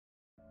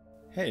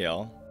Hey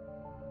y'all.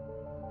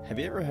 Have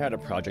you ever had a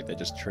project that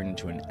just turned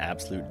into an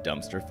absolute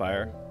dumpster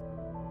fire?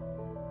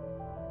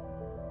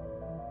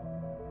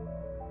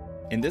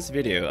 In this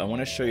video, I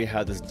want to show you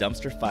how this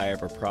dumpster fire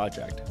of a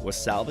project was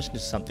salvaged into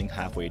something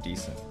halfway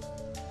decent.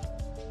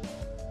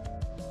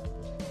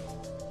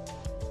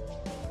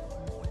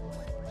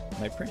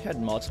 My print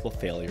had multiple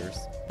failures,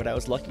 but I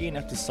was lucky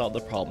enough to solve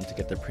the problem to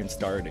get the print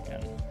started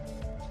again.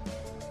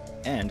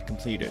 And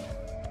completed.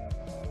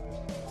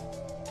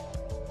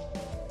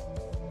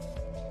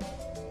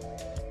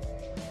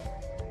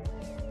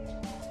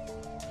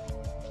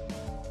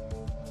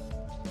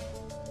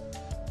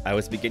 I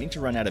was beginning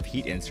to run out of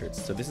heat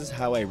inserts, so this is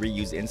how I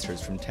reuse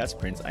inserts from test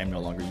prints I am no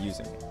longer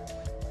using.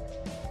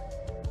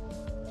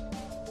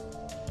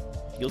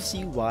 You'll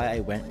see why I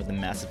went with a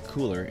massive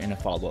cooler in a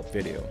follow-up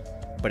video,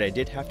 but I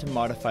did have to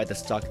modify the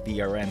stock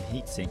VRM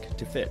heatsink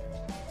to fit.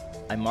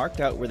 I marked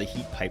out where the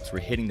heat pipes were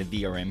hitting the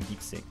VRM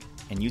heatsink,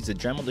 and used a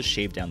Dremel to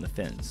shave down the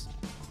fins.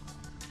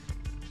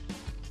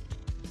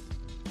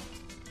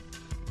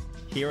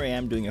 Here I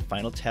am doing a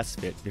final test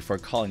fit before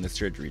calling the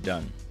surgery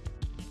done.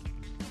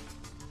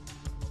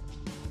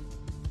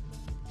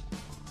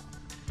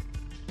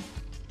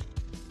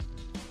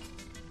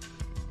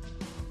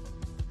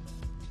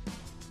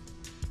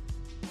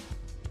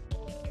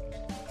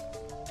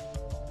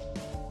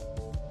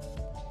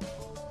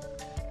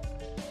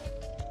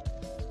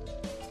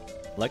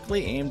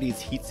 Luckily,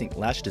 AMD's heatsink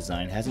latch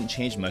design hasn't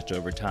changed much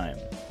over time.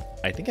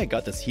 I think I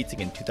got this heatsink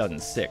in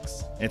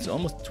 2006, and it's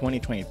almost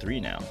 2023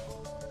 now.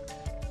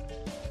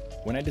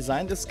 When I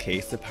designed this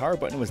case, the power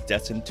button was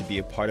destined to be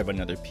a part of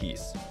another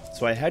piece,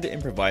 so I had to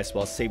improvise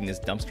while saving this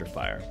dumpster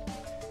fire.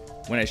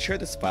 When I share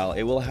this file,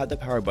 it will have the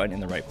power button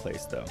in the right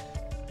place though.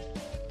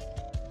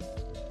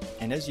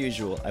 And as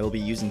usual, I will be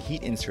using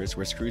heat inserts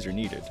where screws are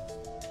needed.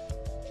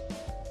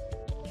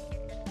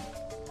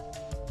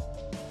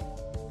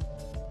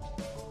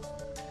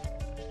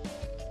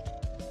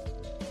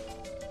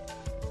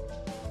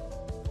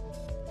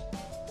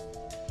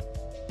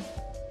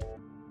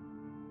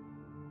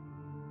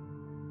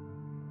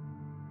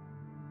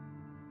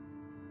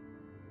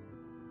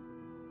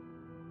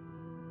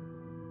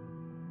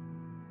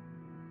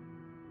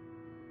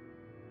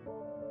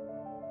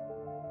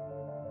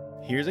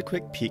 Here's a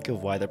quick peek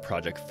of why the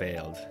project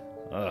failed.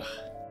 Ugh.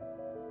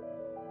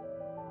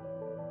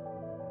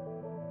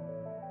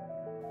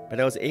 But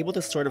I was able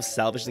to sort of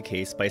salvage the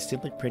case by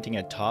simply printing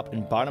a top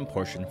and bottom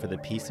portion for the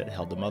piece that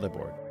held the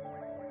motherboard.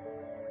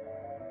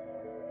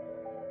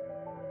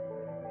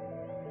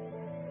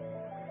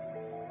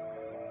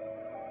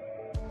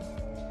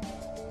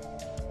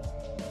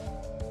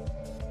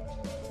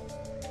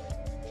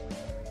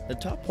 The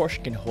top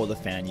portion can hold the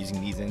fan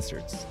using these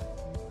inserts.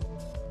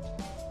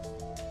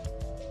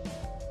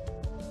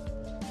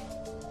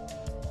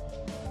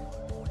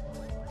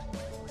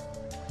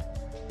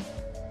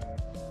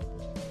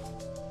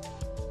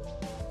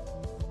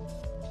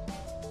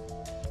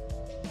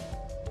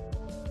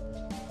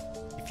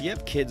 If you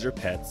have kids or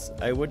pets,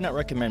 I would not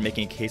recommend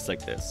making a case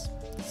like this,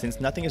 since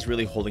nothing is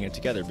really holding it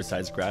together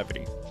besides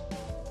gravity.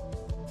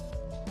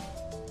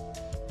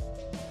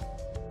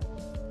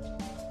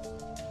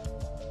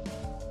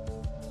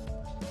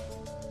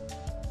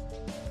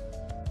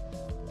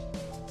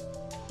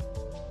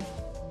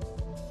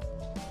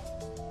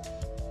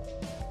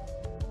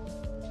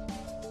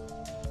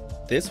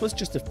 This was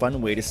just a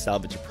fun way to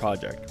salvage a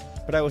project,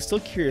 but I was still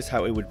curious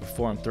how it would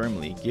perform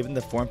thermally given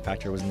the form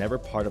factor was never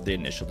part of the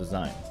initial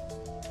design.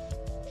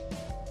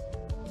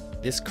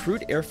 This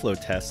crude airflow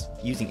test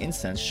using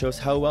incense shows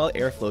how well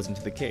air flows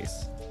into the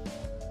case.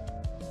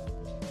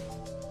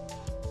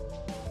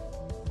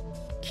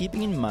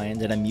 Keeping in mind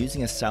that I'm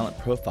using a silent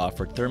profile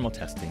for thermal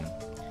testing,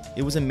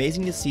 it was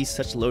amazing to see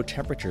such low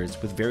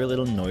temperatures with very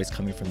little noise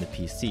coming from the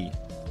PC.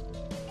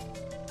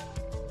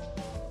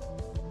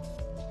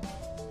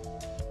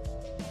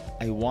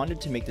 I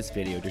wanted to make this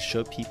video to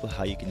show people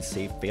how you can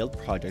save failed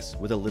projects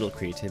with a little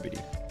creativity.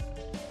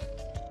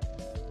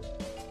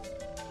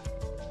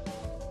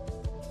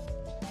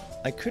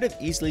 I could have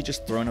easily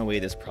just thrown away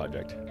this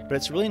project, but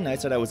it's really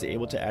nice that I was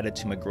able to add it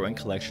to my growing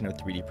collection of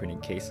 3D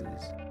printed cases.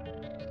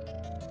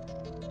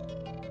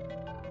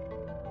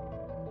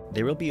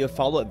 There will be a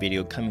follow-up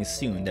video coming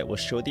soon that will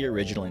show the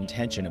original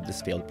intention of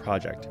this failed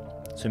project,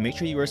 so make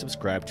sure you are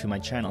subscribed to my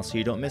channel so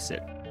you don't miss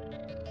it.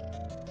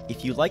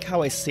 If you like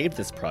how I saved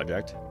this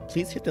project,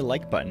 please hit the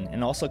like button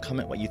and also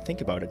comment what you think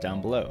about it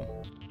down below.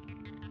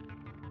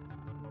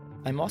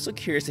 I'm also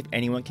curious if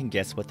anyone can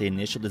guess what the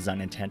initial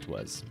design intent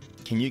was.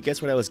 Can you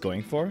guess what I was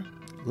going for?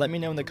 Let me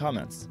know in the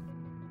comments.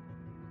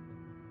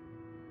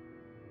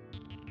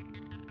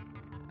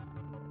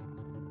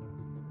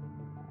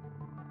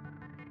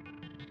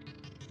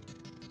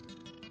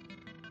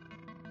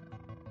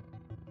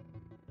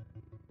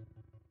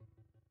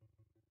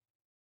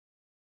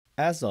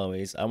 As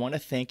always, I want to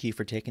thank you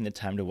for taking the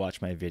time to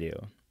watch my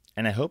video,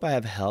 and I hope I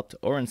have helped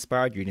or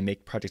inspired you to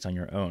make projects on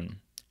your own.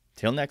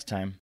 Till next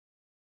time.